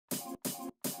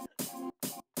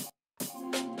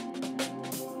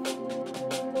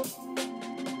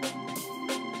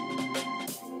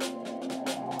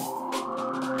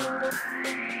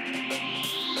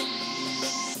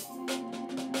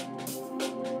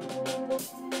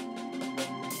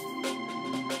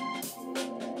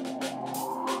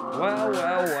Well,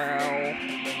 well, well.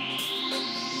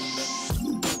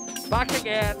 Back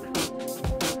again.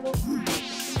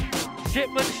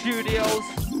 Shipment Studios.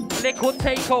 Liquid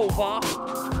takeover.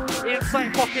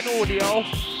 Inside fucking audio.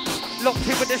 Locked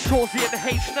in with the Shawzy and the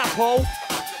Knappo.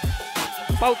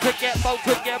 About to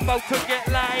get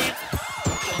live.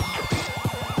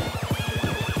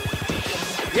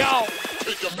 Yo.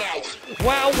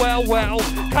 Well, well, well,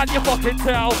 can you fucking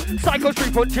tell? Sico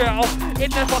 3 gel in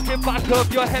the fucking back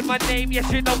of your head. My name, yes,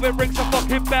 you know it rings a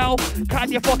fucking bell.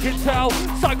 Can you fucking tell?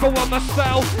 Sico on my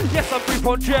spell. Yes, I'm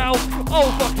 3 gel.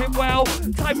 Oh, fucking well,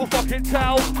 time will fucking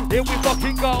tell. Here we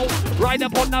fucking go. Right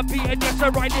up on that beat, and yes, I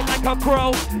ride it like a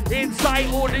pro. Inside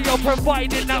audio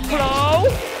providing that flow.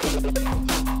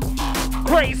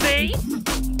 Crazy.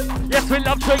 Yes, we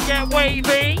love to get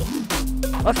wavy.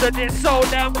 I said it's so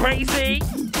damn crazy.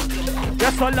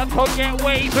 Yes, I love to get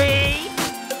wavy.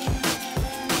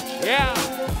 Yeah.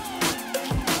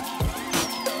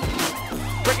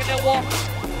 Bringing it what?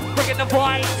 Bringing the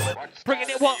vibes. Bringing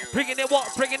it what? Bringing it what?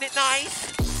 Bringing it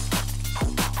nice.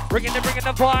 Bringing the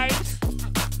vibes.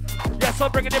 Yes,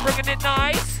 I'm bringing it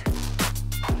nice.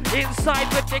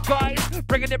 Inside with the guys.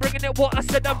 Bringing it what? I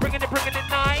said I'm bringing it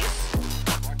nice.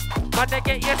 Man, they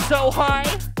get you so high.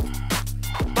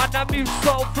 Man, I move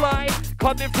so fly.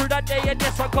 Coming through that day, and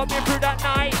yes, I'm coming through that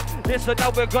night. Listen,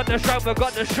 now we're gonna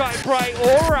shine bright,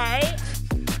 alright.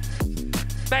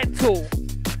 Mental.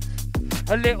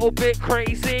 A little bit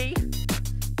crazy.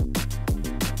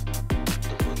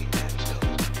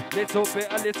 A little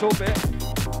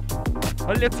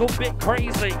bit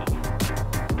crazy.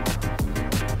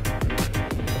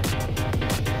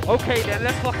 Okay then,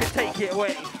 let's fucking take it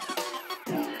away.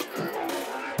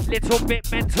 Little bit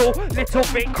mental, little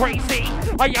bit crazy.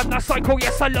 I am that psycho,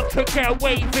 yes, I love to get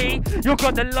wavy. You're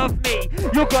gonna love me,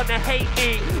 you're gonna hate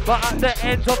me. But at the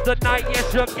end of the night,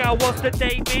 yes, your girl wants to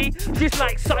date me. She's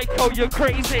like, Psycho, you're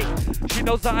crazy. She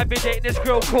knows that I've been dating this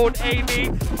girl called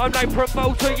Amy. I'm like,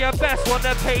 promoter, you best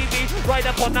wanna pay me. Right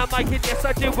up on that mic, and yes,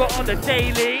 I do it on a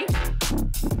daily.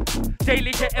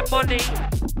 Daily getting money.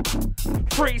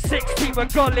 360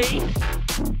 with golly.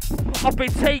 I've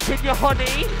been taking your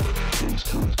honey.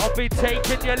 I'll be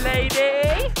taking your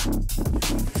lady.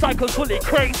 Psycho's fully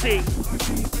crazy.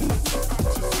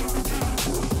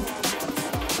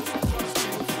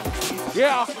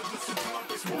 Yeah.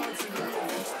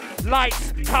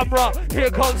 Lights, camera,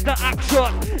 here comes the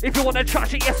action. If you wanna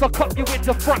trash it, yes, I'll cut you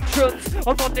into fractions.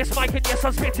 I'm on this mic and yes,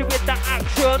 I'm spitting with that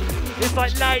action. It's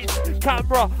like lights,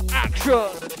 camera, action.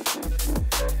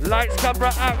 Lights,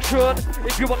 camera, action.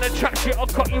 If you wanna trash it, I'll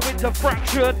cut you into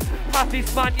fraction. Half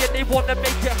these man, yeah, they wanna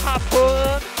make it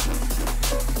happen.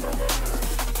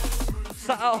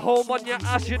 Sat at home on your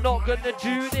ass, you're not gonna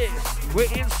do this.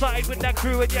 We're inside with that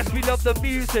crew, and yes, we love the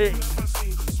music.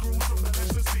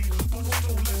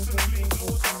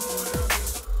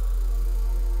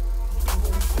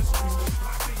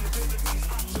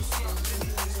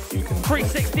 You can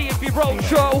 360 if you roll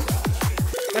show.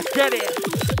 Let's get it.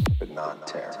 But not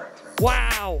terror.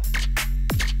 Wow.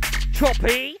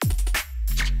 Choppy.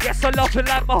 Yes, I love it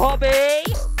like my hobby.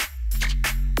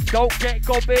 Don't get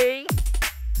gobby.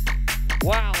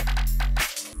 Wow.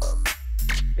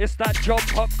 It's that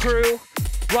jump up crew.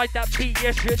 Ride that beat,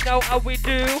 yes, you know how we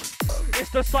do. It's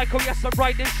the cycle, yes, I'm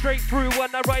riding straight through.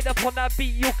 When I ride up on that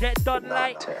beat, you'll get done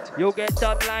like. You'll get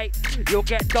done like. You'll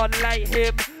get done like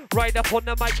him. Ride up on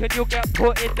the mic and you'll get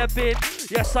put in the bin.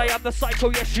 Yes, I am the psycho,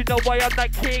 yes, you know I am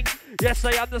that king. Yes,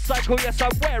 I am the psycho, yes,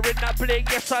 I'm wearing that bling.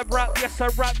 Yes, I rap, yes,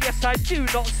 I do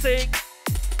not sing.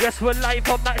 Yes, we're live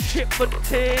on that shipment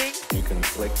thing. You can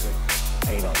flick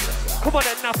paint on yourself. Come on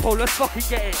then, Knappo, let's fucking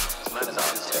get it.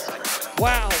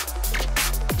 Wow.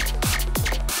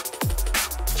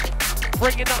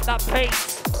 Bringing up that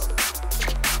pace.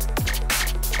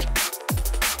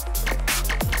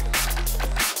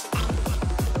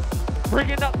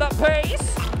 Bringing up that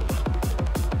pace.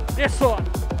 This one.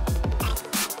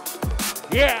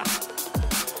 Yeah.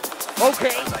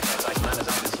 Okay.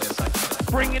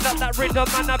 Bringing up that rhythm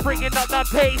and I'm bringing up that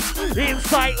pace.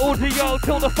 Inside audio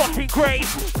till the fucking grave.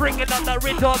 Bringing up that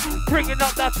rhythm, bringing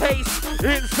up that pace.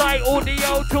 Inside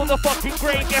audio till the fucking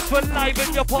grave. Yes, we're live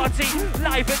in your party,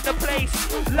 live in the place,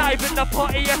 live in the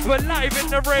party. Yes, we're live in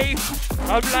the rave.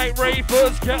 I'm like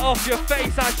ravers, get off your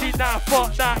face. Actually, nah,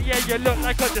 fuck that. Yeah, you look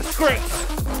like a disgrace.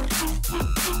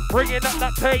 Bringing up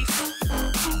that pace.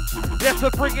 Yes,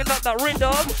 we're bringing up that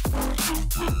rhythm.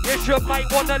 Yes, you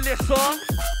might wanna listen.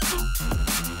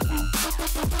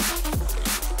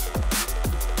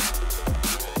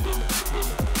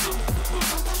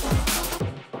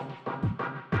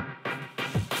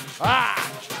 Ah!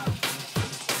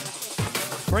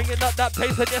 Bringing up that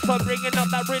pace and yes, I'm bringing up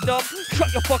that rhythm.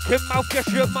 Shut your fucking mouth, yes,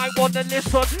 you might wanna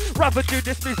listen. Rather do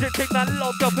this music thing than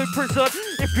locked up in prison.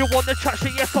 If you wanna chat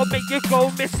shit, yes, I'll make you go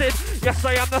missing. Yes,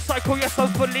 I am the Psycho, yes, I'm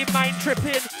fully mind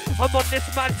tripping. I'm on this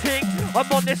mad thing,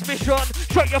 I'm on this mission.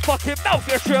 Shut your fucking mouth,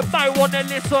 yes, you might wanna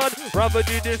listen. Rather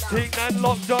do this thing than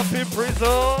locked up in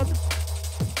prison.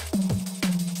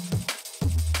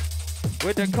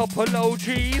 With a couple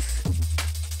OGs,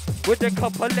 with a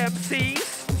couple MCs.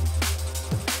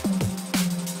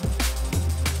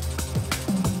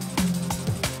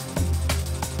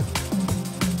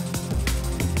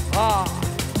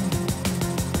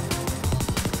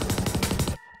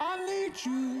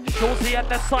 Shawzy and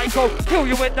the Psycho, kill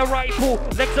you with the rifle.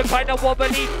 Legs are kinda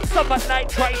wobbly, stomach like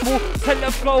trifle. Tell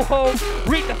them go home,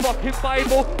 read the fucking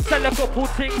Bible. Sell a couple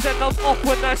things and I'm off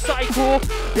when I cycle.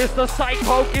 It's the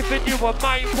Psycho giving you a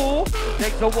mindful.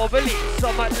 Legs are wobbly,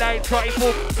 stomach like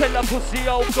trifle. Tell a pussy,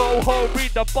 oh go home,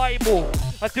 read the Bible.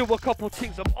 I do a couple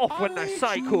things, I'm off when I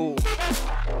cycle.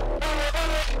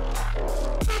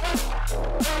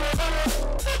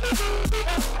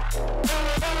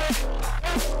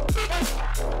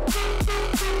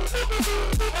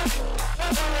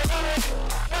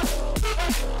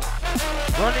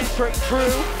 Running straight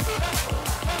through.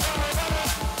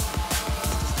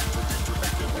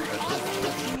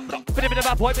 Bit of a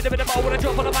bad boy, bit of a bow, when I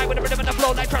drop on the mic with a rhythm and a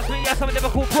flow, like trust me, yes, I'm a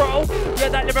lyrical pro. Yeah,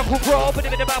 that lyrical pro, bit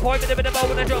of a bad boy, bit of a bow,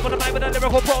 when I drop on the mic with a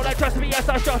lyrical pro, like trust me, yes,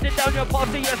 I'm shutting down your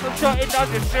party, yes, I'm shutting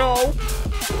down your show.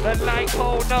 Then like,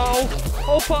 oh no,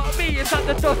 oh fuck me, is that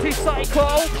the dirty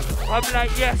Psycho? I'm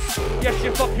like, yes, yes,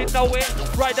 you fucking know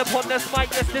it. Right up on this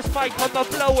mic, yes, this mic, I'ma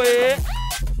blow it.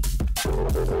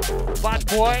 Bad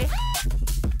boy,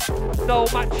 no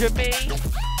match me.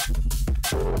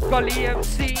 Gully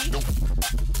MC,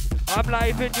 I'm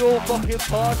live in your fucking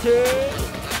party.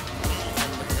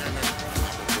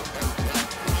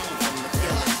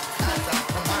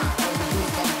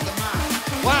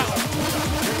 Wow.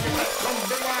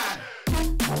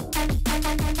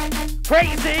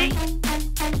 Crazy.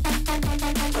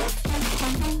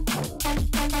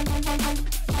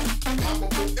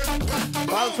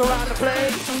 Bounce around the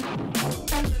place.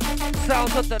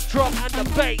 Sounds of the drum and the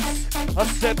bass. I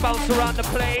said bounce around the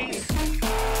place.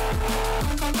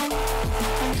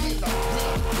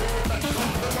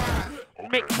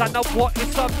 Mix and a what?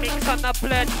 It's a mix and a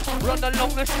blend. Run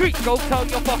along the street, go tell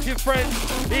your fucking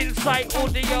friends. Inside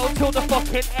audio till the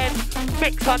fucking end.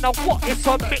 Mix and a what? It's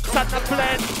a mix and a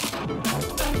blend.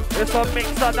 It's a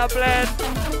mix and a blend.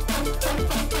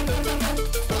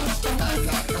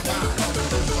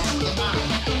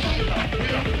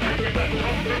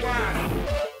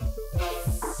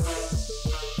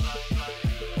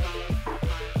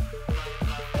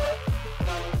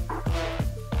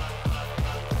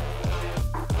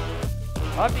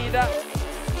 I mean that.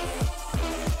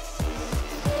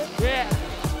 Yeah.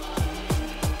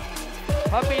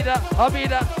 I mean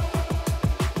that.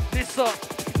 Listen.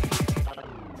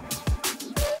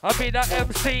 I be that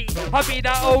MC, I be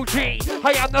that OG.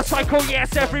 I am the Psycho,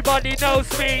 yes, everybody knows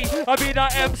me. I be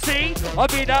that MC, I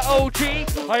be that OG.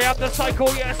 I am the Psycho,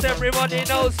 yes, everybody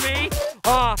knows me.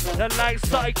 They're like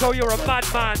Psycho, you're a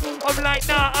madman. I'm like,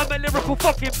 nah, I'm a lyrical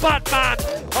fucking bad man.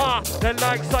 They're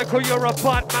like Psycho, you're a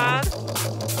bad man.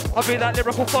 I be that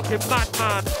lyrical fucking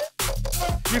madman.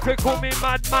 You could call me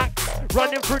Mad Max.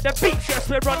 Running through the beach, yes,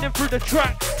 we're running through the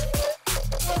tracks.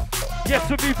 Yes,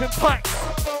 we're moving packs.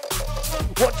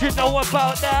 What you know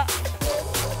about that?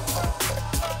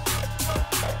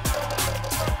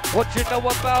 What you know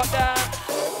about that?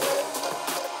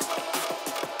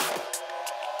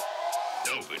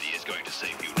 Nobody is going to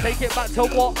save you now. Take it back to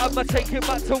what? I'ma take it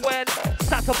back to when?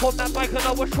 Sat up on that mic and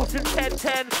I was shooting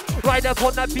 10-10. Right up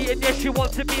on that beat and yes, you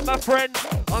want to be my friend.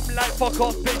 I'm like, fuck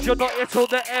off, bitch, you're not here till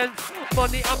the end.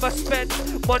 Money I'ma spend,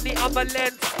 money I'ma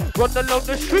lend. Run along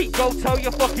the street, go tell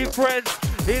your fucking friends.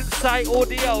 Inside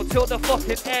audio till the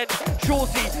fucking end.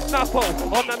 Shawzy, Knappo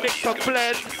on the mix and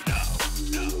blend.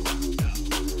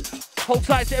 Hold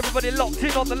tight to everybody locked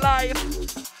in on the live.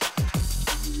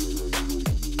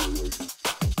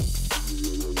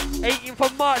 18th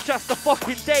of March, that's the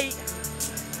fucking date.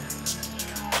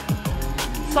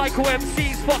 Psycho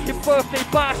MC's fucking birthday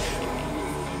bash.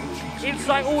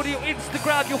 Inside audio,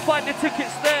 Instagram, you'll find the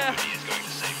tickets there.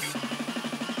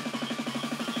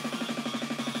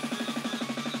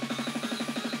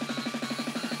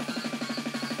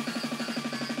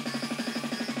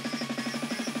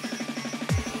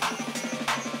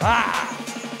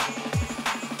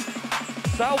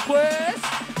 Southwest.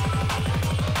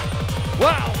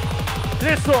 Wow.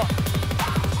 Listen.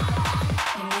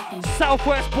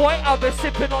 Southwest boy, I've been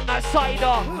sipping on that cider.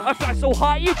 I fly so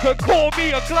high, you could call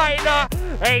me a glider.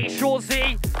 Hey,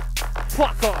 Shawzy,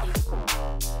 fuck off.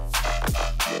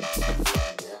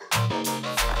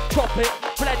 Chop it,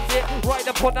 blend it, right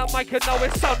up on that mic and now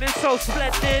it's sounding so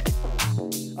splendid.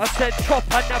 I said chop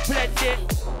and I blend it.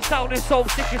 Sounding so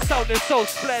sick, it's sounding so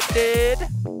splendid.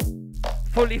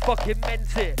 Fully fucking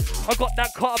meant it. I got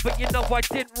that car, but you know I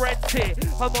didn't rent it.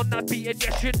 I'm on that beat and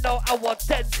yes, you know I want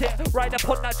dent it. Right up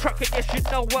on that track and yes, you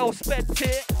know well spent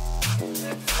it.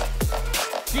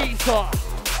 Geezer,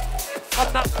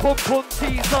 I'm that pum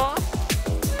teaser.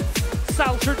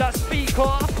 Sound through that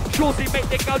speaker. Shawzy make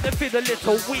the girl to feel a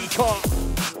little weaker.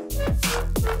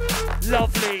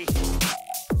 Lovely.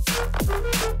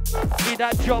 Be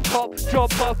that jump up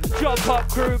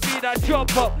crew. Be that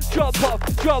jump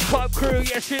up crew.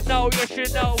 Yes you know,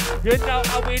 you know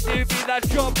how we do. Be that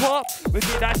jump up, we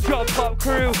be that jump up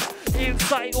crew.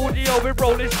 Inside audio, we're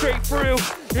rolling straight through.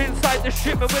 Inside the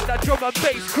shipment with that drum and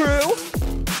bass crew.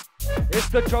 It's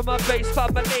the drum and bass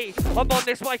family. I'm on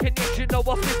this mic and yes you know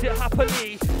I fit it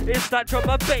happily. It's that drum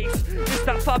and bass, it's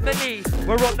that family.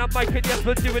 We're on that mic and yes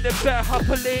we're doing it better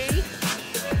happily.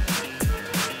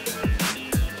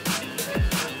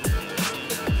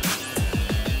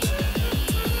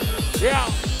 Yeah.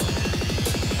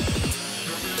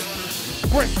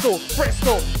 Bristol,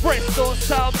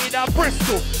 sound me that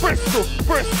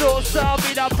Bristol, sound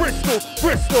me that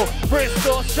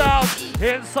Bristol sound.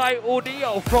 Inside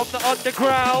audio from the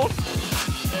underground.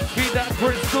 Be that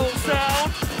Bristol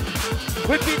sound.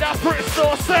 We be that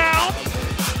Bristol sound.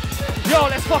 Yo,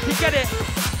 let's fucking get it.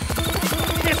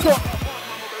 This one.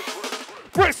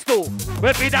 Bristol,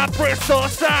 we be that Bristol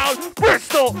sound.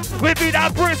 Bristol, we be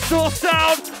that Bristol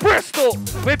sound. Bristol,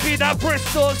 we be that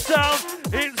Bristol sound.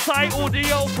 Inside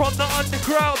audio from the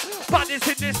underground. Badness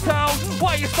in this town,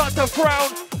 why you start to frown?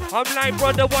 I'm like,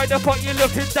 brother, why the fuck you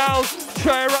looking down?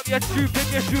 Cheer up, you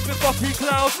stupid fucking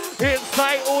clown.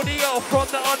 Inside audio from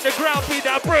the underground. Be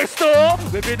that Bristol,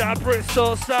 we be that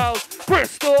Bristol sound.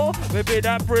 Bristol, we be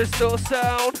that Bristol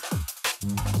sound.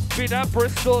 Be that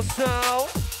Bristol sound.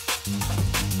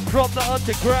 From the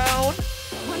underground.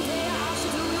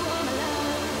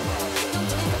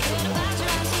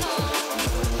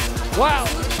 Wow.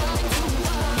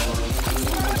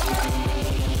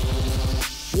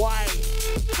 Why?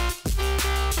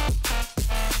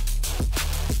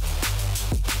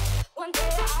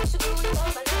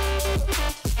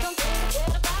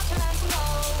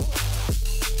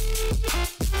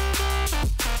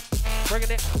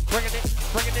 Bringing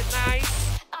it nice.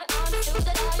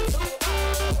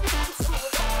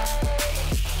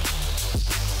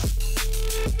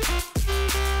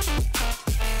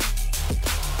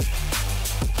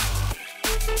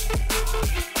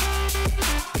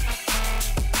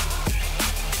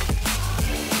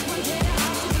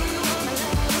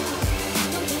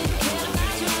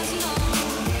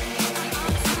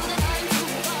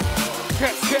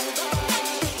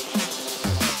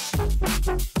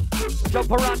 Jump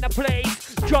around the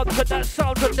place, jump to the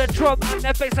sound of the drum and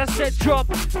the bass. I said jump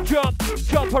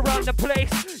around the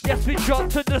place. Yes, we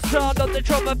jump to the sound of the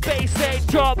drum and bass. Say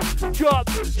jump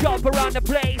around the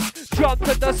place. Jump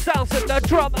to the sounds of the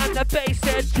drum and the bass.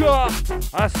 Said jump.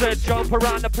 I said jump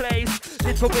around the place.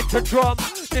 Little bit of drum,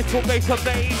 little bit of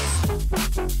bass.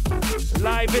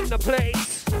 Live in the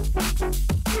place.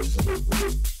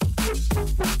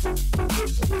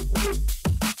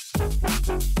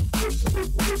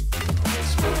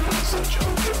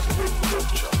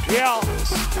 Yeah.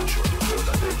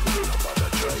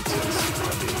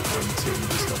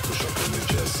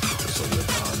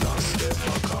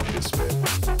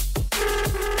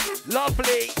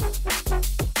 Lovely.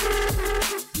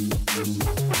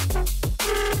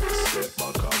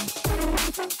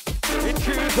 In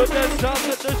tune to the sound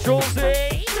of the Shawzy.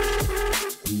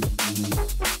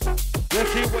 Yes,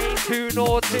 he way too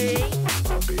naughty.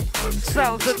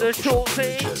 Sounds of the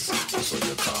Shawzy.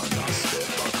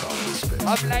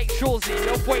 I'm like Shawzy,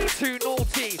 you're way too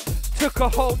naughty. Took her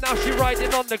home, now she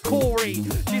riding on the Corey.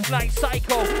 She's like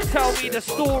Sico, tell me the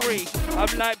story.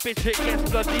 I'm like, bitch, it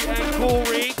gets bloody and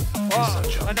gory.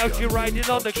 I know she riding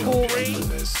on the Corey.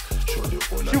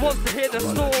 She wants to hear the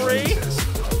story.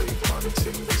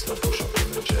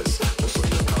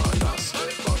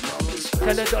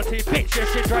 Tell her dirty bitch, yeah,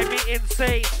 she drive me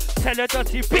insane. Tell her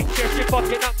dirty bitch, yeah, she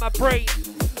fucking up my brain.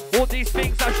 All these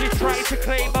things that she tries to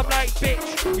claim, I'm like,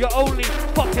 bitch, you're only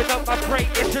fucking up my brain.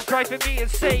 Yeah, she's driving me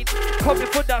insane, coming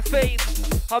for that fame.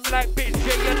 I'm like, bitch,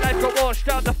 yeah, your life got washed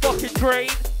down the fucking drain.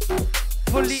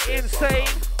 Fully insane,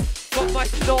 got my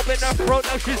snob in her throat,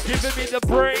 now she's giving me the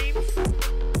brains.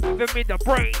 Giving me the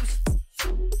brains.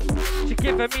 She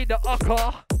giving me the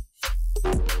ucker.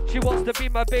 She wants to be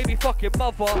my baby fucking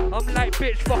mother. I'm like,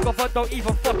 bitch, fuck off, I don't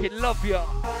even fucking love ya.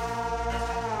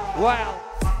 Wow.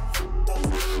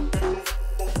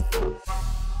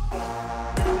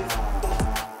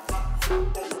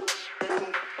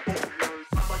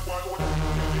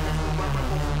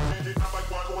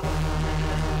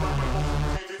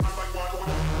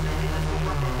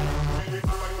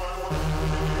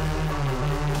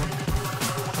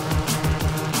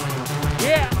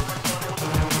 Yeah.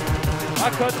 I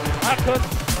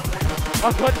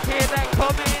couldn't hear that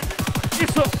coming.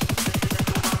 Listen.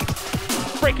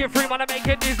 Breaking free, man, I make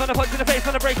it news, man, I punch in the face,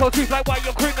 man, I break all tooth like why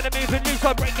you're cream, man, I'm moving loose,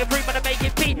 I'm breaking free, man, I make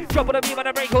it beat, drop on the beat, man,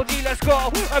 I break all G, let's go,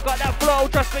 I got that flow,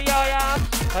 trust me, I am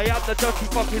the dirty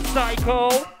fucking psycho,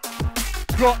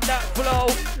 drop that flow,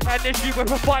 and this you were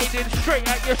providing straight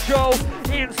at your show,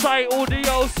 inside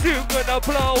audio, soon gonna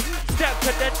blow, step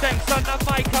to the decks on the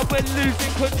mic, and we're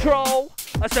losing control,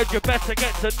 I said you better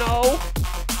get to know,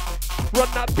 run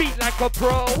that beat like a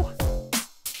pro,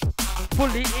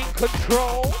 fully in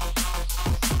control.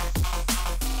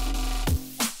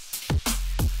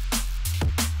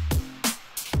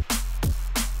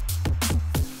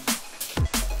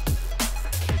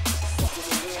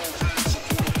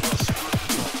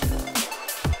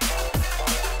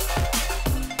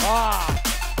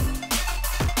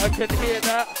 I can hear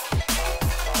that.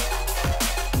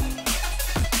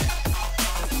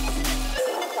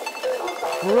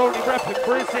 We're only repping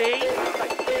Brizzy.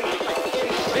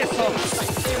 This one.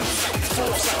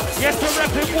 Yes, we're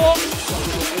repping what?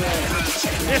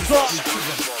 This one.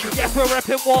 Yes, we're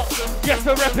repping what? Yes,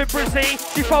 we're repping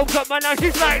Brizzy. She phones up my now,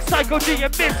 she's like, Sico, do you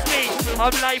miss me?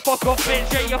 I'm like, fuck off,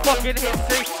 bitch, yeah, you fucking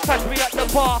hitsy. Catch me at the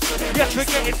bar, yes, we're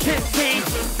getting tipsy.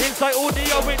 Inside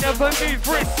audio, we never move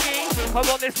risky. I'm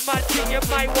on this matching, you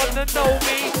might wanna know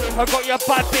me. I got your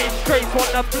bad bitch, straight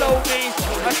wanna blow me.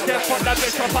 I step on that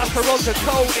bitch, I pass her on to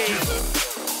Tony.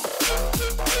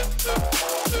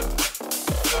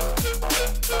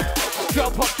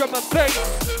 Jump up, drum and bass.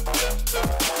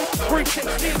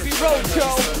 360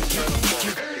 Roadshow.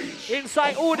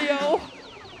 Inside audio.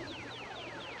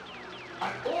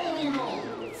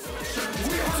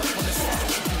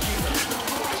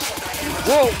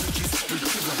 Whoa.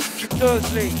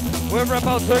 Dursley, we're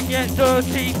about to get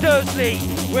dirty, Dursley.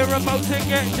 We're about to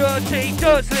get dirty,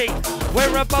 Dursley.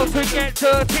 We're about to get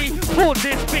dirty. Pull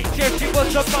this bitch, yeah, she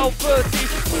was about 30.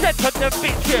 Set on the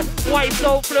bitch, yeah, why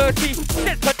so flirty?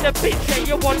 Set on the bitch, yeah,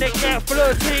 you wanna get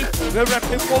flirty. We're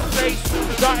rapping one place,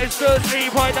 that is Dursley.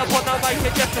 Right up on the mic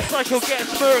and just the cycle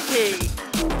gets murky.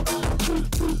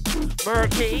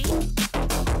 Murky.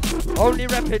 Only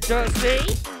rapping Dursley.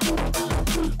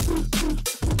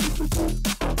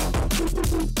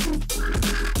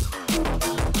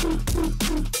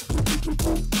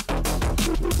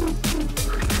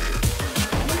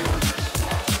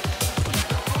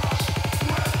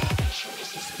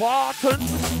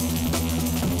 Spartans.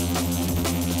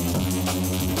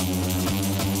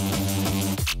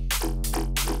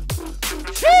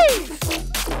 Jeez!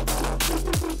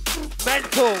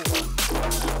 Mental.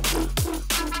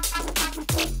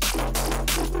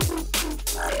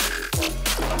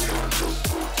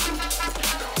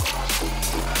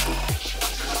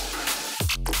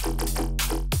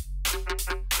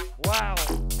 Wow.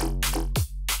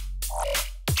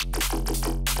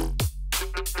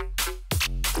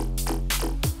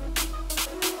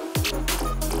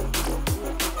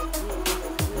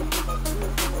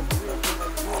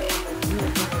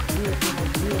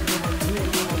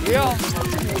 Yeah.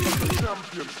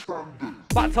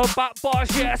 Back to back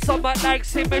bars, yeah, somewhat like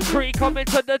symmetry coming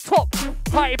to the top.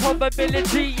 High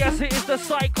probability, yes, it is the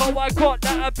Sico, I got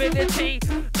that ability.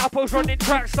 Knappo's running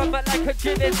tracks, somewhat like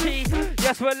agility.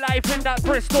 Yes, we're live in that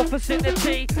Bristol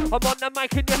vicinity. I'm on the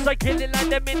mic and yes, I kill it like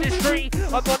the ministry.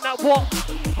 I'm on that what?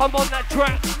 I'm on that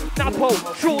track. Knappo,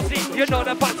 Shawzy, you know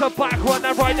the back to back when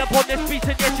I ride up on this beat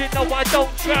and yes, you know I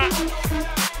don't chat.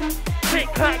 Click,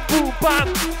 clack, boom,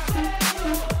 bam.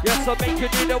 Yes, I make you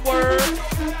do the word.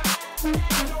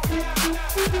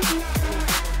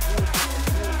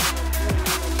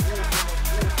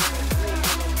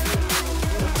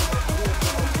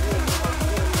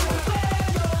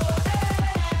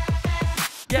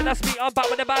 Yeah, that's me, I'm back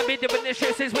with the band, been doing this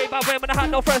shit since way back when I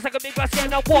had no friends, like a big glass, yeah,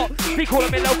 now what? Be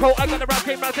calling me loco, I got the rap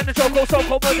game round in the choco, so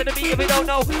cold, more than the beat if you don't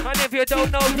know, and if you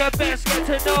don't know, you best get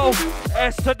to know.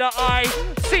 S to the I,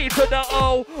 C to the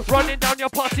O, running down your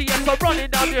party, yes, I'm running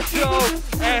down your show.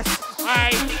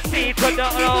 S-I-C to the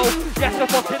O, yes, I'm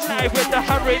fucking live with the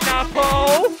Harry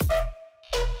Knappo.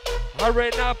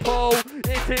 Harry Knappo,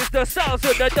 it is the sounds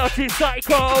of the dirty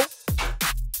Sico.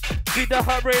 See the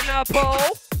Harry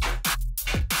Knappo.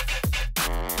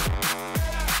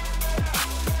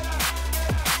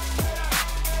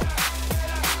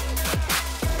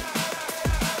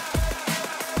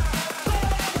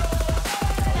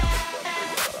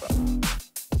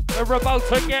 we're about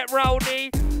to get rowdy.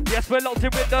 Yes, we're locked in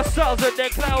with the sounds and they're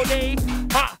cloudy.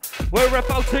 Ha! We're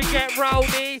about to get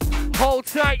rowdy. Hold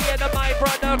tight, yeah, my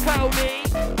brother Cloudy.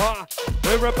 Ha!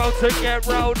 We're about to get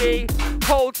rowdy.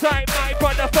 Hold tight, my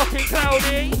brother fucking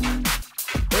Cloudy.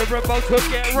 We're about to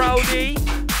get rowdy.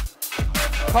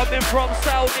 Coming from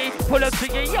Saudi, pull up to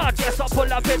your yard, yes, I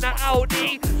pull up in the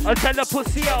Audi. I tell the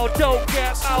pussy out, don't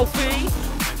get mouthy.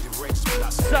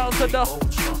 Sounds of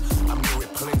the...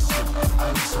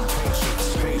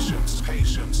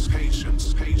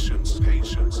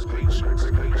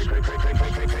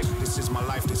 This is my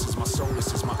life, this is my soul,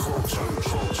 this is my culture.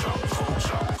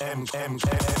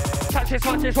 Catch this,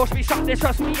 watch this, watch me, shut this,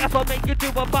 trust me, if I make you do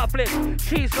a backflip.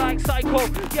 She's like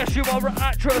Sico, yes, you are an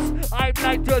actress. I'm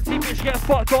like dirty bitch, get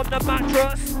fucked on the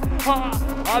mattress.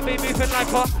 I've been moving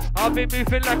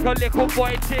like a little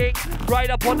boy ting. Right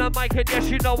up on the mic and yes,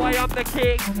 you know I am the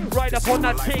king. Right up on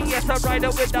that ting, yes, I ride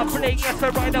it with the bling. Yes, I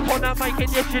ride up on that mic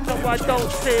and yes, you know I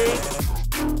don't sing.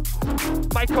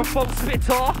 Microphone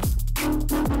spitter.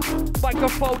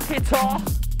 Microphone hitter.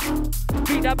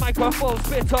 Be that microphone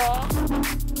spitter.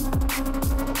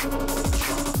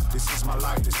 This is my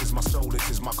life, this is my soul, this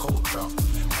is my culture.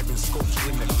 I've been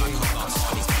sculptured in the game of my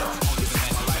sculpture.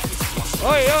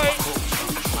 Oi, oi!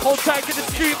 Hold tight to the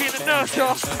tube in the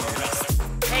nurture.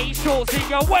 Hey, Shawzy,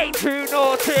 you're way too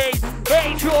naughty.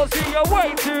 Hey, Shawzy, you're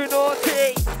way too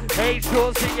naughty. Hey,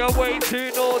 Shawzy, you're way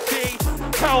too naughty.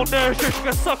 Tell nurture she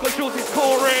can suck on Shawzy's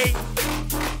Corey.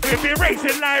 We've been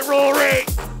racing like Rory.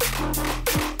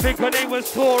 Think her name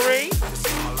was Tori.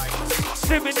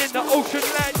 Swimming in the ocean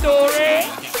like Dory.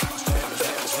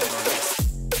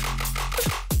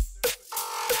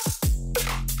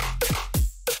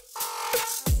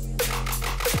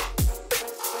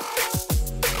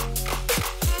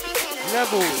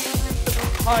 Levels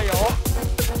higher.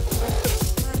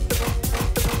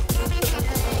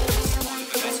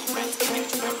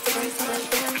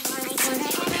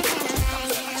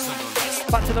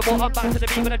 Back to the bottom, back to the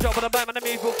beat with a drop on the bam and a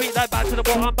move your feet. Like back to the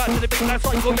bottom, back to the beat like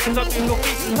Psycho, yes, I move your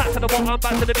feet. Back to the bottom,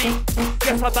 back to the beat.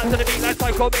 Yes, I'm back to the beat like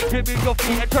Psycho, make you move your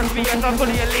feet. And trust me, yes, I'm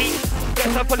fully elite.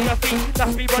 Yes, I'm fully a feet.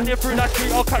 That's me running through that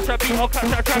street. I'll catch that beat, I'll catch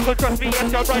that track. Oh, trust me, yes,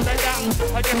 I'm right like that.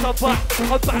 I guess I'm back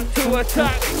to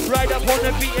attack. Right up on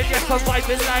the beat and yes, I'm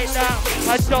vibing like that.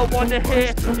 I don't wanna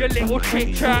hear your little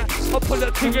chit chat. I'll pull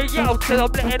it to your yell till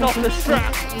I'm letting off the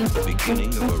strap.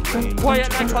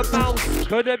 Quiet like a mouse.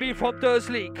 Could it be from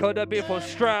Dursley? Could it be from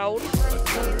Stroud?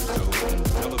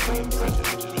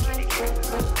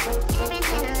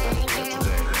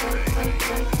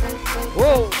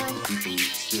 Whoa! People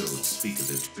still speak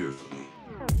of it fearfully.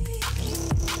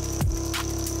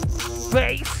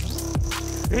 Bass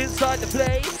inside the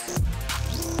place.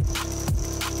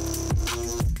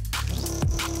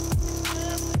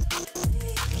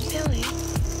 Billy,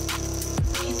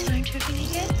 you time tripping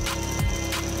again?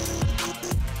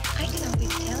 I can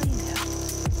always tell you now.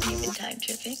 You've been time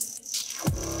tripping.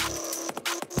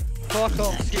 Fuck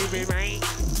off, Scooby, mate.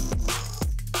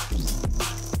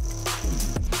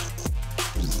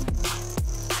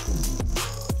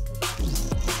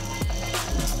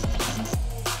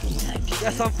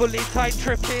 Yes, I'm fully time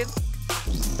tripping.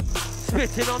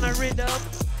 Spitting on a rhythm.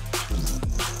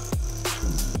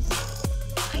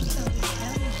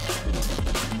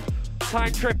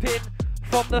 Time tripping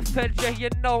from the feds, yeah, you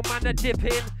know, man, a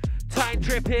dipping. Time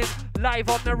tripping, live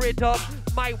on the rhythm.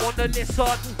 Might wanna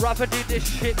listen, rather do this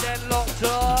shit than locked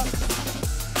up.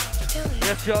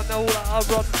 Yes, you know what I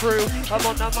run through. I'm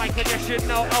on the mic and yes, you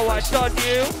know how I done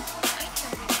you.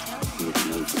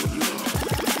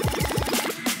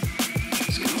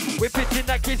 Whip it in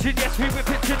that kitchen, yes, we whip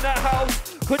it in that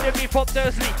house. Could it be from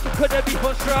Dursley? Could it be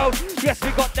from Stroud? Yes,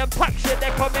 we got them packs, yeah,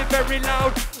 they're coming very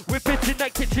loud. Whip it in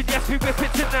that kitchen, yes, we whip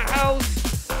it in that house.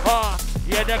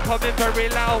 Yeah, they're coming very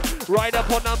loud. Right up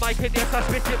on the mic and yes, I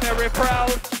spit it very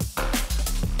proud.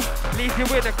 Leave you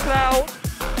in a cloud.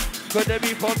 Could it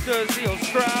be from Dursley or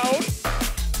Stroud?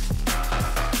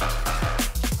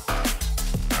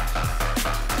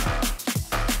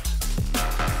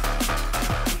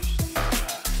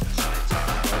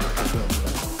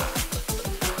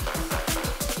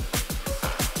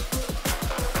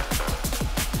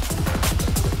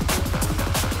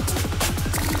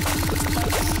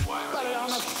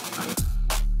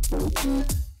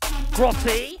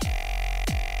 Grotty.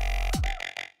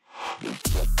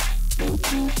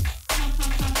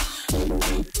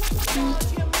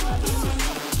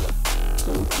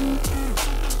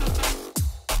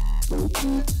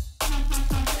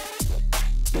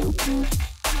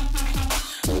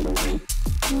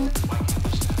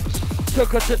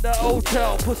 Took her to the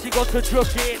hotel, pussy got her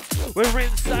drooking. We're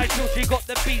inside till she got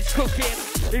the beats cooking.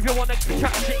 If you wanna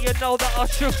catch it, you know that I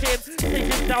shook him.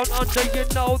 Taking down under, you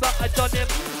know that I done him.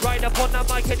 Right up on that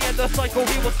mic and yeah, the cycle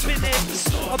he was spinning.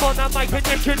 I'm on that mic and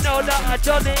yes, you know that I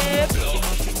done him.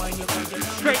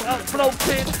 Straight up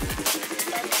floating.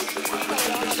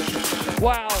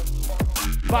 Wow.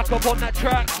 Back up on that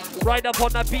track. Right up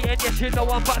on that beat and yes, you know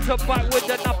I'm back to back with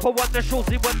the Knappo and the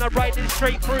Shawzy when I'm riding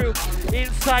straight through.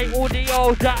 Inside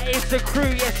audio, that is the crew,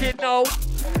 yes you know.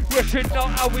 Yes you know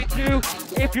how we do.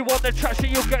 If you want the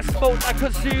traction, you'll get smoked like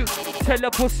a zoo. Tell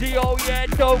a pussy, oh yeah,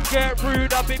 don't get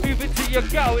rude. I'll be moving to your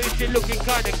girl if you're looking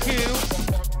kinda cute.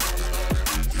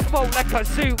 Smoke like a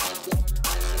zoo.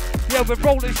 Yeah, we're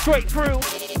rolling straight through.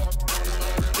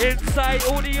 Inside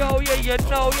audio, yeah you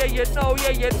know, yeah you know,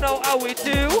 yeah you know how we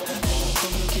do.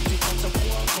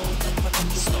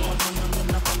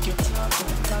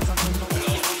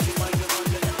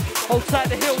 Hold tight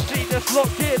the hill, see that's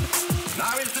locked in.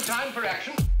 Now is the time for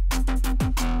action.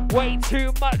 Way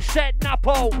too much, said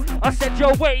Knappo. I said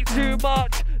you're way too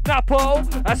much. Knappo,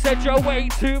 I said you're way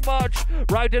too much.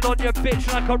 Riding on your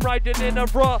bitch like I'm riding in a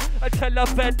rut. I tell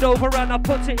her bend over and I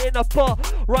put it in a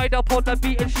butt. Ride up on the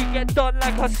beat and she get done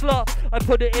like a slut. I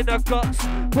put it in her guts,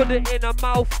 put it in her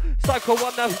mouth. Psycho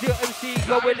on the MC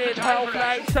going in hell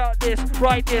like shout this,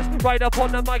 ride up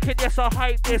on the mic and yes I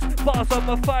hype this. Bars on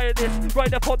my fire this,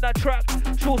 right up on that track.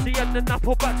 Shawzy and the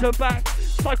Knappo back to back.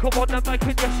 Psycho on the mic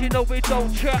and yes you know we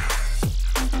don't chat.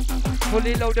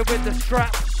 Fully loaded with the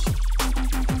strap.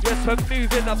 Yes, we're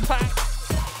moving a pack.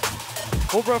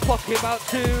 Over a fucking about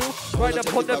two. Right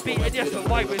up on the beat, and yes, we're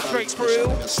vibing straight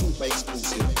through.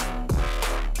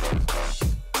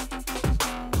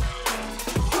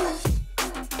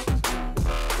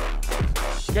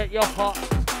 Get your heart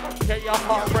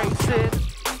racing.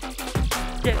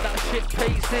 Get that shit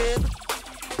pacing.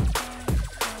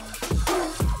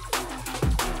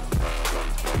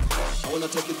 I wanna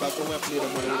take it back when I play the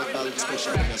money with a ballad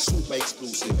special and a super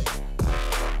exclusive.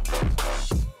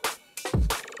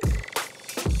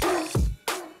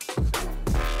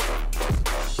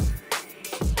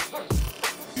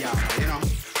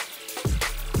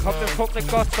 Coming from the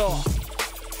gutter,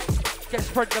 get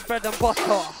spread the bread and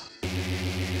butter.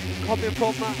 Coming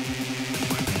from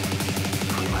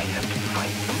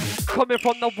coming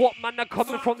from the what man, and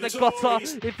coming from the gutter.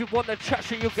 If you want to chat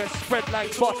shit, you get spread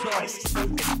like butter.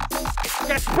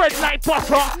 Get spread like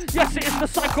butter. Yes, it is the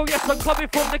cycle. Yes, I'm coming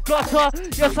from the gutter.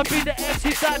 Yes, I be the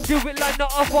MC that do it like no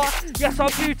other. Yes,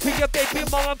 I'm new to your baby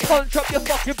mama and punch up your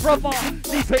fucking brother.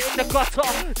 Leave it in the gutter,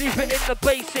 leave it in the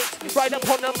basics. Right up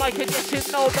on the mic and yes, you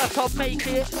know that I'll make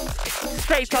it.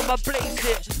 Straight, I'ma blaze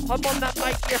it. I'm on that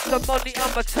mic, yes, the money,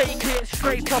 I'ma take it.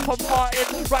 Straight up, I'm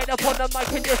parting. Right up on the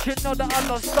mic and yes, you know that I'm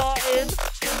not starting.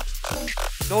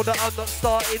 Know that I'm not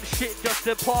starting, shit just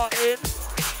departing.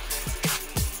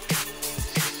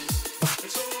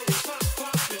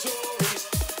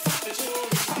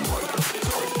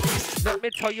 Let me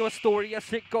tell you a story,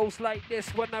 yes it goes like this.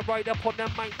 When I ride up on the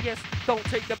mic, yes, don't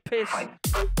take the piss.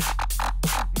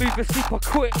 Move it super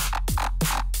quick.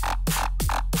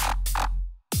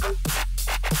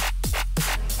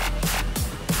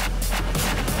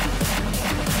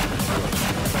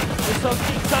 It's a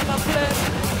big time I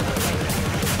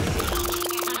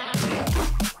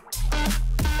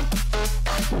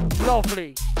flip.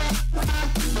 Lovely.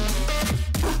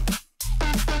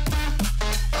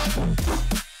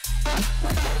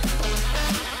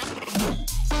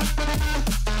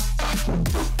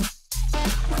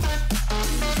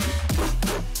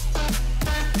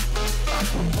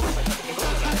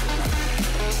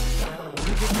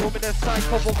 The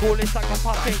Sico will call it like a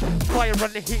puppet. Fire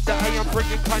on the heat that I am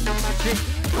bringing kind of magic.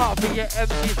 Half of your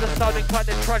MCs are sounding kind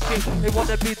of tragic. They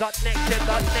want to be that next and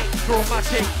that next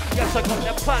dramatic. Yes, I got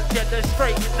the plans, yeah, they're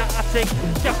straight in the attic.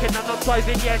 Jacking and I'm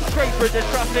driving, yeah, straight through the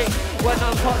traffic. When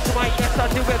I'm touching my yes, I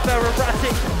do it very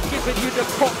erratic. Giving you the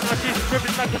crop, now she's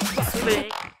dribbling like a spastic.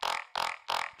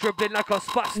 Dribbling like a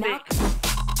spastic.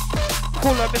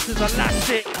 Call her Mrs.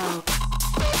 Elastic.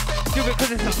 Do it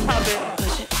cause it's a habit.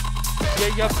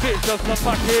 Yeah, your bitch does not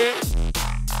back here.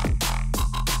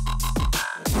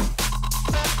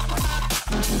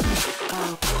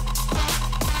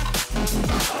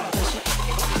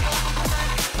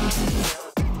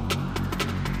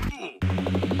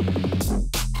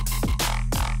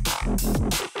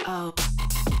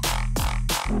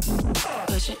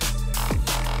 Push it.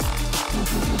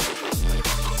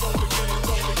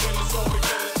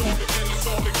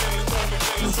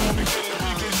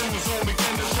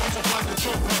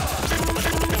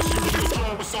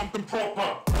 Something proper.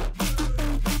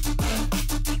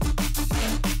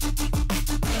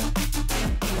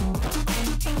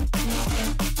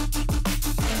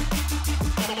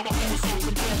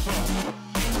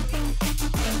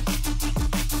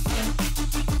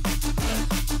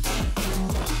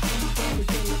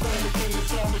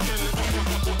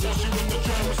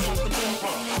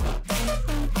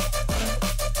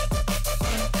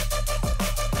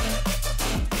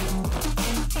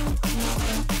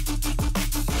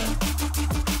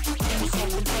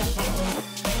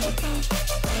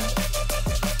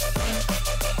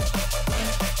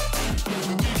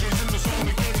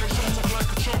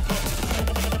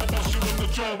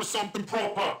 something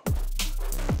proper.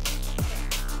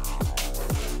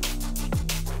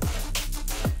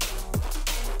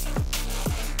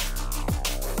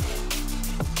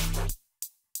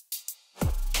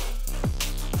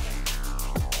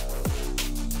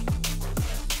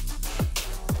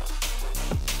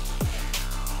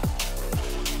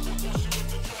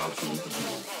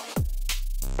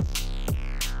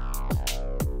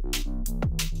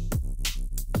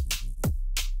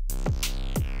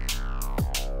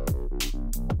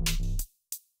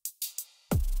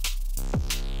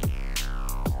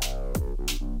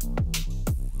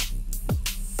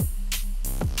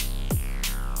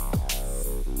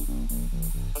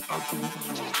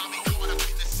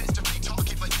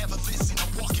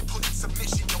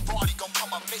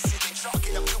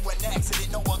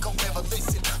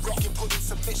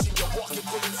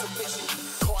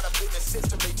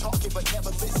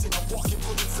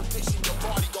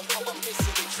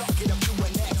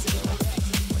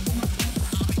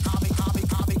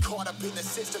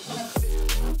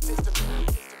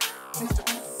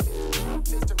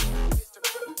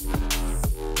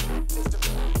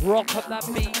 Rock up that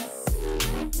beat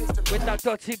with that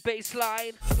dirty bass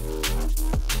line.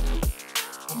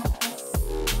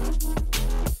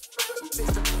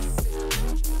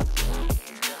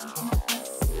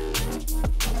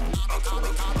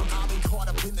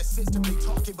 System, they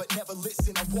talking but never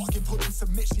listen. I'm walking, put in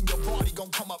submission. Your body gon'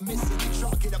 come up missing. They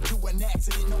chalk it up to an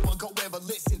accident. No one gon' ever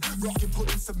listen. Rockin',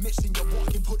 put in submission. You're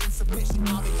walking, put in submission.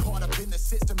 I've been caught up in the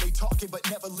system. They talking but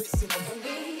never listen.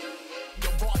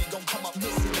 Your body gon' come up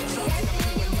missing. They chalk it up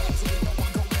to an accident. No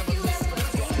one gon' ever listen.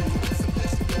 Rockin', put in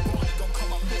submission. Your body gon'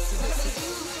 come up missing.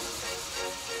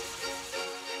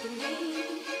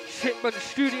 Shipment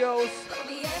Studios,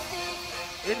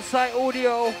 Inside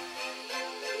Audio.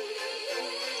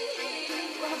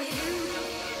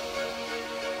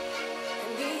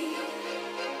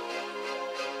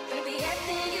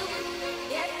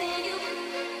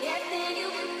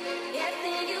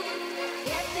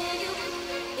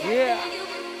 Yeah.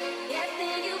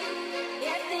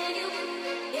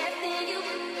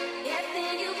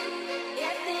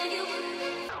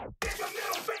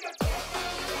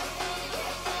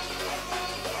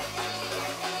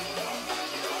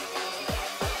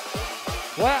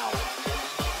 Wow.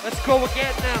 Let's go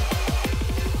again now.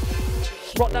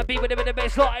 Rock that beat with a bit of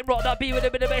bass line, rock that beat with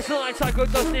a bit of bass line. Psycho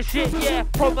does this shit, yeah,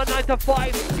 from a 9 to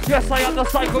 5. Yes, I am the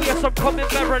Psycho, yes, I'm coming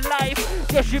very alive.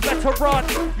 Yes, you better run,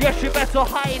 yes, you better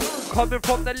hide. Coming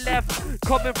from the left,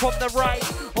 coming from the right.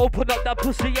 Open up that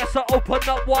pussy, yes, I open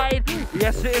up wide.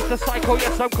 Yes, it is the Psycho,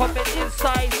 yes, I'm coming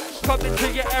inside. Coming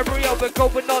to your area, we're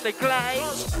going on a glide.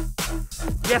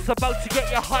 Yes, about to get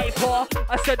you hyper.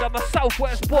 I said I'm a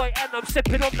Southwest boy and I'm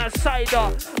sipping on that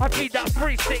cider. I need that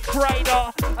 3-6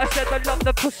 rider. I said I love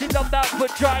the pussy, love that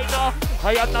vagina.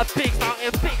 I am that big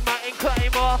mountain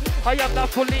climber. I am that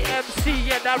fully MC,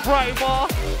 yeah, that rhymer.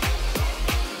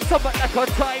 Somewhat like a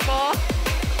timer.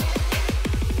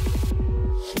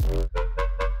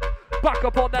 Back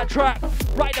up on that track,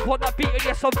 right up on that beat, and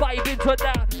yes, I'm vibing to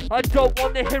that. I don't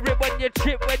want to hear it when you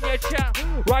chip, when you chat.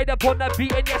 Right up on that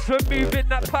beat, and yes, we're moving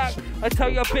that pack. I tell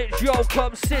your bitch, yo,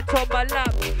 come sit on my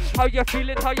lap. How you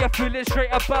feeling straight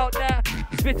about that?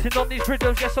 Spitting on these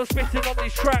rhythms, yes, I'm spitting on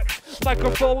these tracks.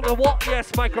 Microphone and what?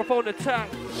 Yes, microphone attack.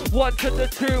 1 to the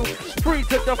 2, 3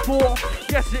 to the 4.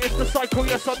 Yes, it is the Psycho,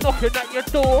 yes, I'm knocking at your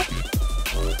door.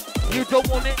 You don't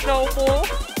want it no more.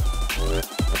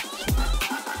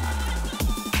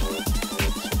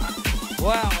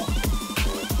 Wow.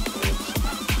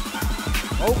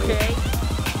 Okay.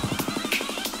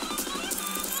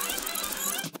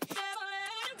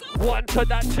 1 to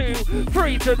that 2,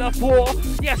 3 to the 4.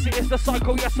 Yes, it is the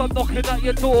Psycho, yes, I'm knocking at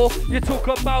your door. You talk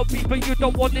about me, but you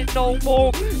don't want it no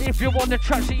more. If you want to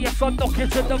trash it, yes, I'm knocking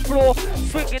to the floor.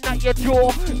 Swinging at your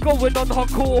jaw, going on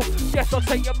hardcore. Yes, I'll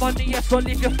take your money, yes, I'll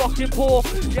leave you fucking poor.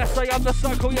 Yes, I am the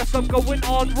Psycho, yes, I'm going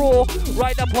on raw.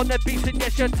 Right up on the beats, and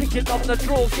yes, you're ticking on the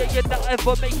drawers. Yeah, you're not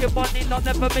ever making money, not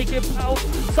ever making pounds.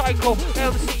 Psycho,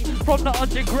 MC, from the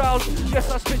underground. Yes,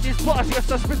 I spit these bars,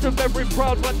 yes, I spit them very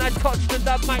proud. When I touch to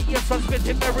that mic, yes, I'm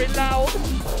spitting very loud.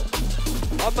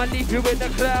 I'ma leave you in the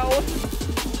cloud.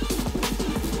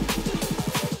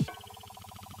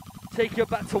 Take you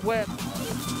back to when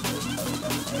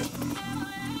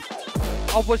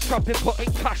I was trapping,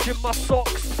 putting cash in my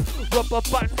socks. Rubber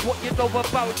bands, what you know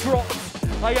about drops.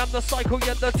 I am the Psycho,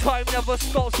 yeah, the time never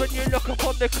stops. When you look up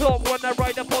on the clock, when I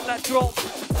ride up on that drop,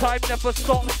 time never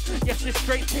stops. Yes, it's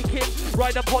straight ticking.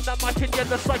 Ride up on that mic and yeah,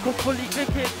 the Psycho fully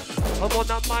clicking. I'm on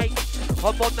that mic,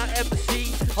 I'm on that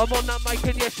MC, I'm on that mic,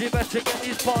 and yes, you better get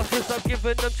these bars, cause I'm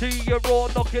giving them to you raw,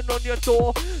 knocking on your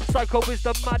door. Sico is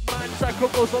the madman, Sico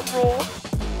goes on raw.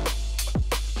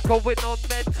 Going on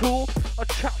mental, I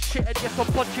chat shit and yes, I'll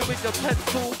punch you with your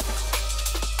pencil.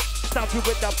 Stab you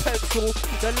with that pencil,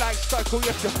 the life cycle,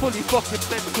 yes, you're fully fucking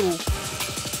mental.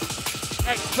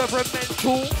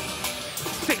 Experimental,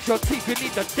 fix your teeth, you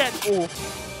need the dental.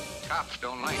 Cops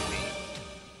don't like me,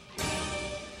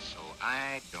 so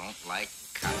I don't like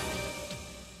cops.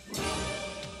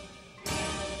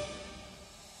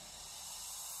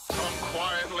 Come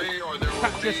quietly or there will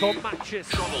Practice be on matches.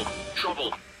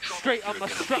 trouble. Straight on my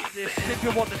strap this. If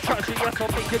you want to trash it, yes,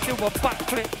 I'll make you do a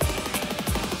backflip.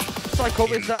 Sico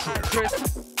is the actress.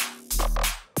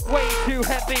 Way too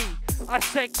heavy. I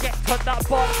said get to that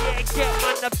bar, yeah, get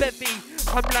man the bevy.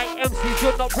 I'm like MCs,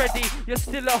 you're not ready. You're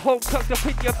still at home, tucked up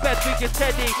in your bed with your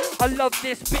teddy. I love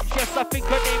this bitch, yes, I think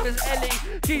her name is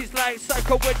Ellie. She's like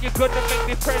Sico, when you're gonna make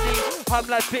me pretty. I'm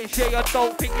like, bitch, yeah, I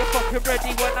don't think you're fucking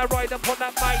ready. When I ride up on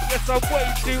that mic, yes, I'm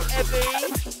way too heavy.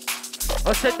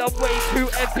 I said I'm way too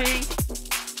heavy.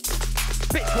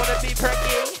 Bitch wanna be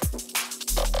preggy.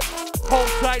 Hold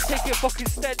tight, take it fucking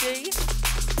steady.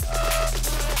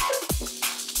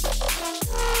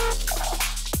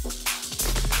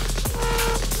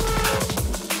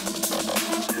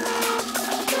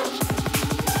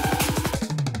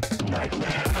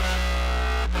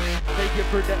 Take it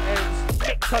through the ends.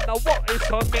 Mix on the what is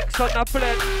a mix on the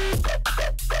blend.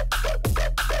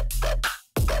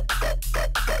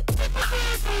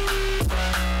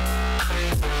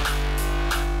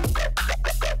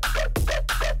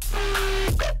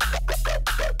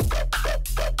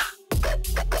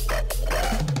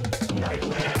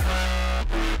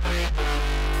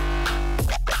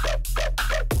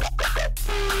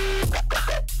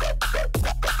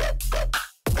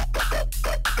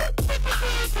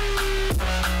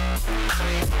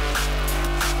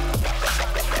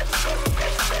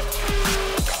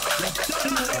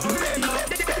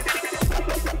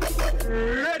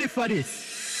 For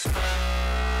this.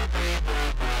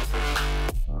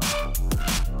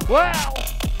 Wow!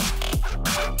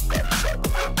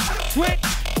 Switch!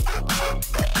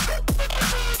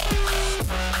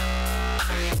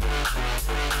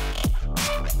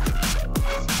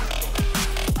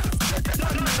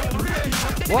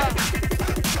 Wow!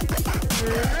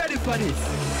 Ready for this.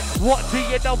 What do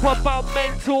you know about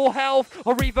mental health?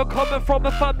 Or even coming from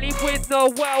a family with no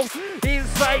wealth?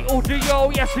 Insight audio,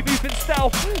 yes, I'm moving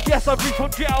stealth. Yes, I'm free from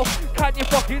jail, can you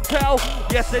fucking tell?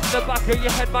 Yes, in the back of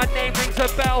your head, my name rings a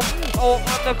bell. Oh,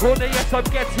 on the corner, yes, I'm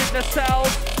getting the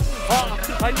cells.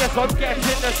 And yes, I'm getting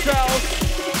the cells.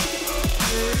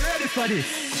 Ready for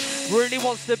this. Really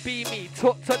wants to be me.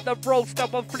 Talked at the roast, now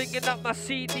I'm flinging up my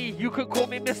CD. You could call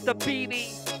me Mr.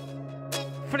 Beanie.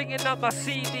 Flinging up my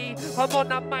CD, I'm on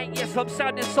that mic, yes, I'm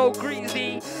sounding so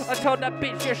greasy. I tell that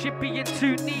bitch, yeah, she being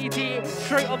too needy.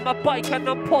 Straight on my bike and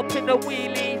I'm popping a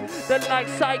wheelie. Then like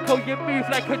Sico, you move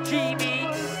like a genie.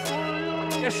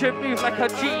 You should move like a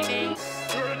genie.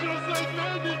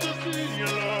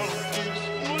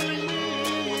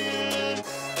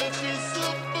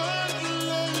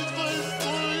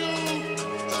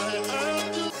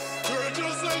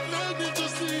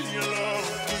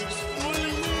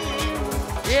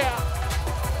 Yeah.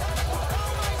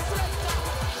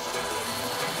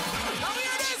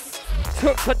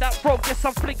 Took for that road, yes,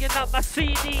 I'm flinging out my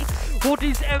CD. All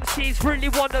these MCs really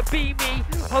wanna be me.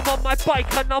 I'm on my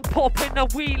bike and I'm popping a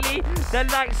wheelie. They're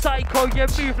like Sico, you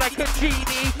move like a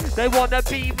genie. They wanna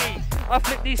be me. I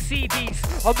flip these CDs.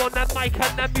 I'm on that mic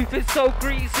and I'm moving so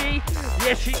greasy.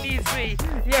 Yeah, she needs me.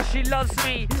 Yeah, she loves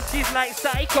me. She's like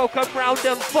Sico, come round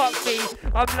and fuck me.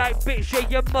 I'm like, bitch, yeah,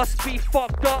 you must be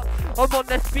fucked up. I'm on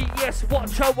this beat, yes,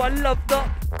 watch how I loved up.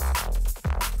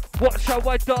 Watch how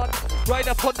I done. Right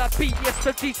up on that beat, yes,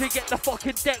 the DJ get the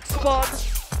fucking deck spun.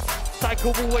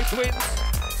 Sico always wins.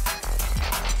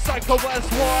 Sico has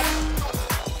won.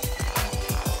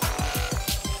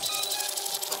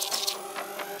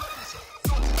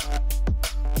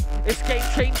 It's game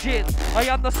changing. I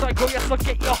am the Sico, yes, I'll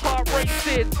get your heart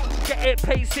racing. Get it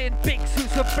pacing, big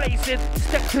suits are blazing.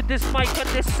 Step to this mic and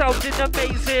this sounding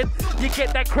amazing. You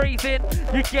get that craving,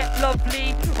 you get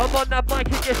lovely. I'm on that mic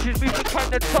and yes, she's moving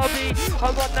kinda tubby.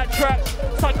 I'm on that track,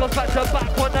 Sico's back to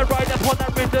back. When I ride up on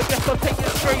that rhythm, yes, I'll take it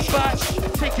straight back.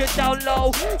 Take it down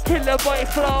low, killer boy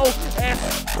flow.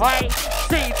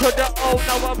 S-I-C to the O.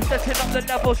 Now I'm setting up the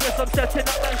levels, yes, I'm setting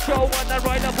up that show. When I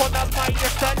ride up on that mic,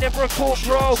 yes, that lyrical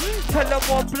bro. Tell them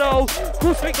one blow,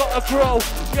 cause we gotta grow.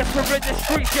 Yes, we're in the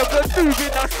streets, yeah, we're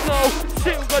moving us slow.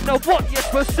 Soon gonna what? Yes,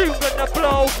 we're soon gonna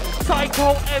blow.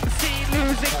 Sico MC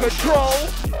losing control.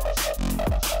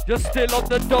 You're still on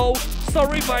the dole.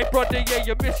 Sorry, my brother, yeah,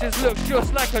 your missus looks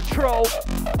just like a troll.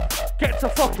 Get to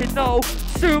fucking know.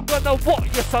 Soon gonna what?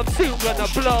 Yes, I'm soon gonna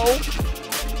blow.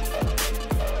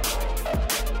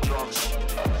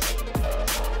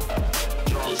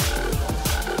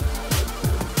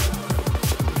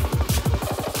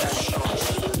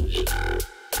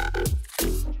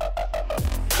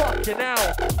 Fucking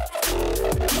hell.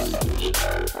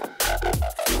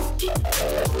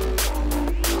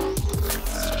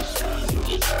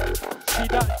 See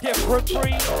that different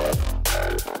breed?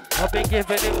 I've been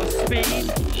giving it with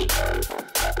speed.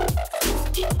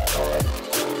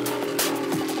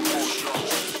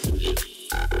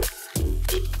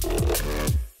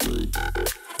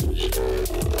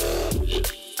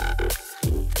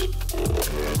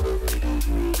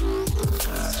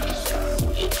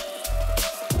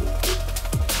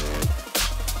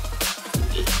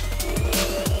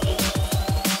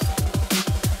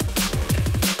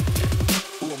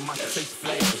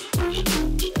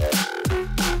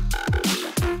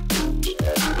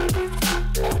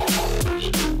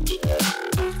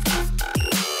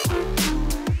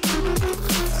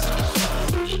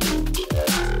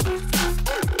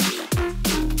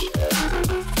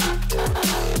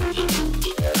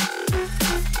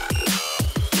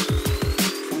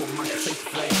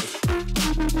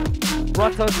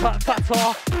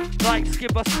 Fatter, like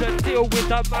Skibberson, deal with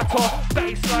that matter.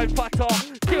 Baseline fatter,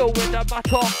 deal with that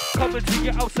matter. Coming to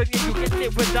your house and you get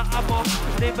hit with the hammer.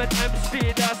 Name an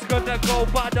MC that's gonna go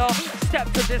badder.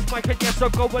 Step to this mic and yes, I'll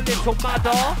go a little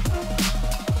madder.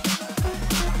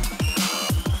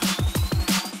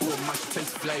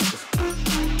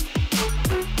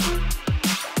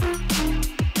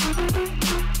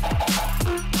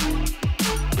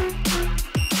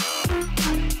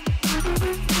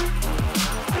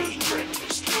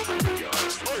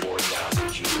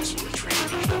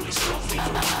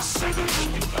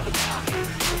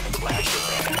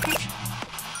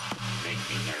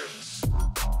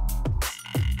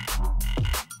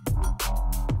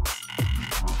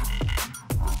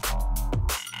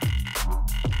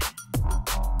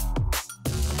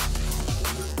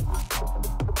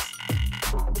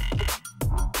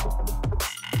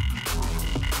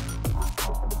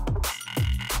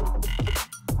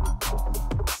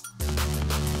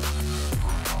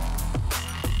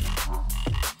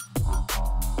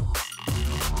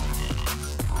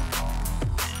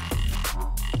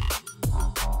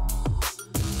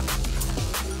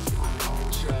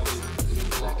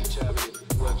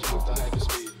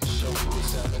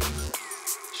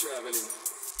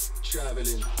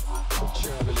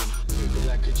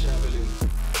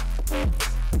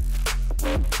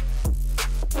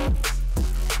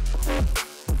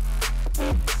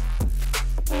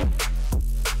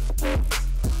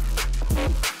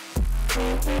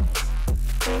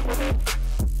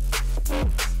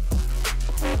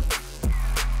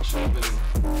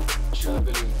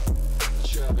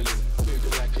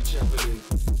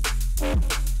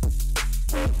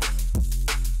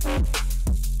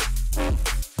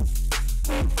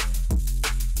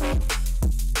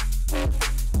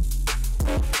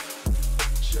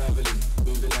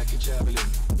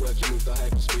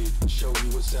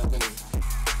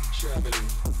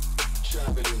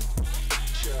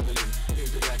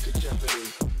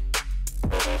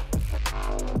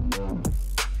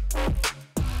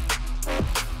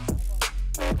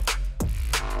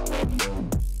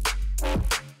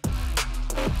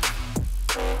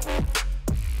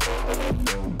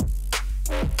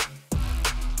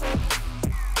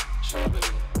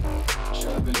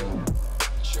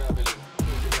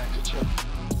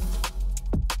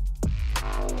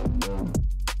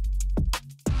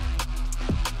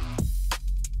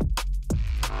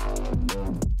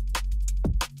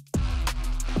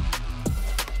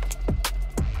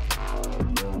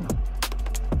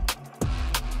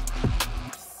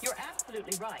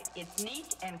 Right. It's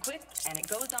neat and quick, and it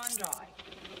goes on dry.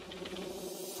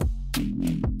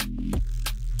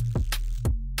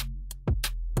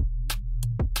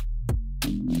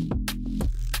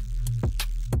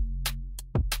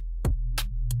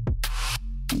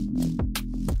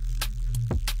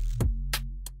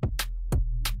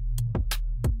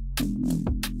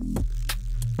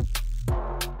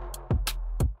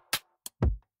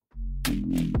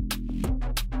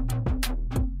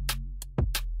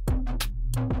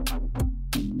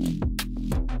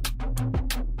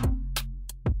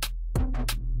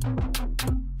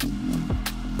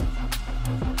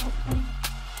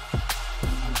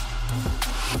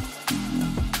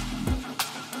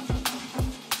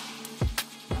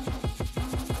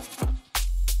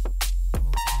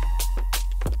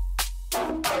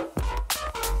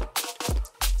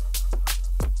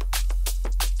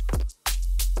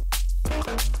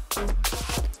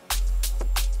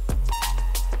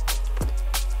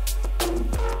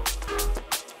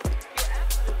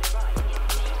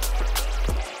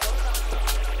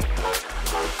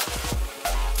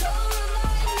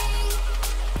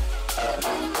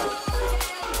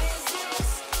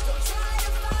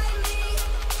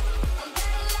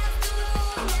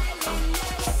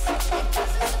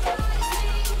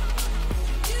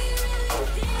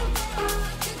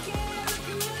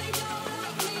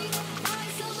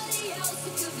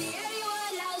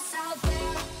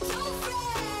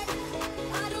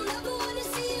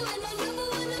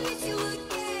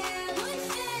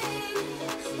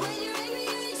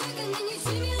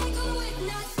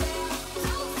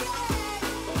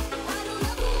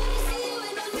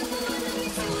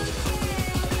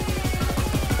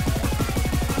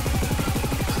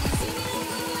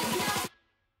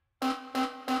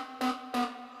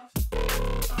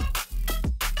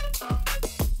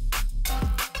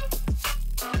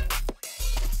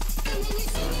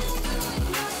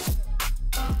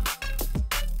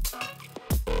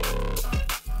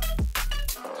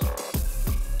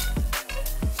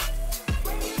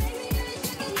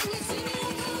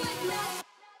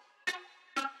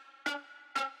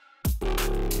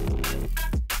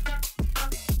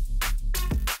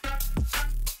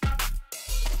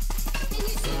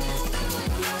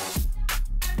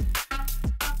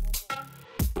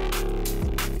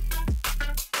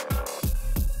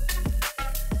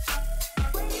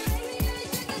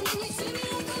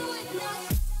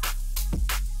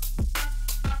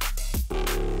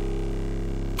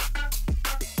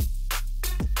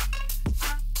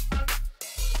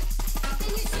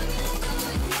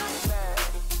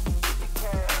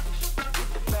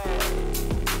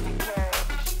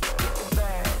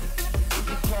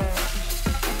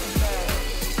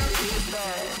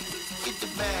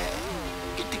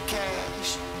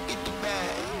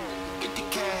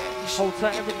 Hold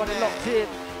tight, everybody locked in.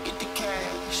 Get the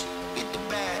cash, get the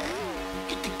bag,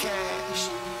 get the cash,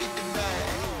 get the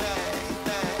bag,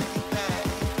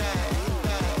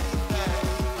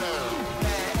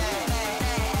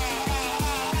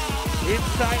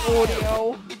 Inside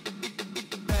audio.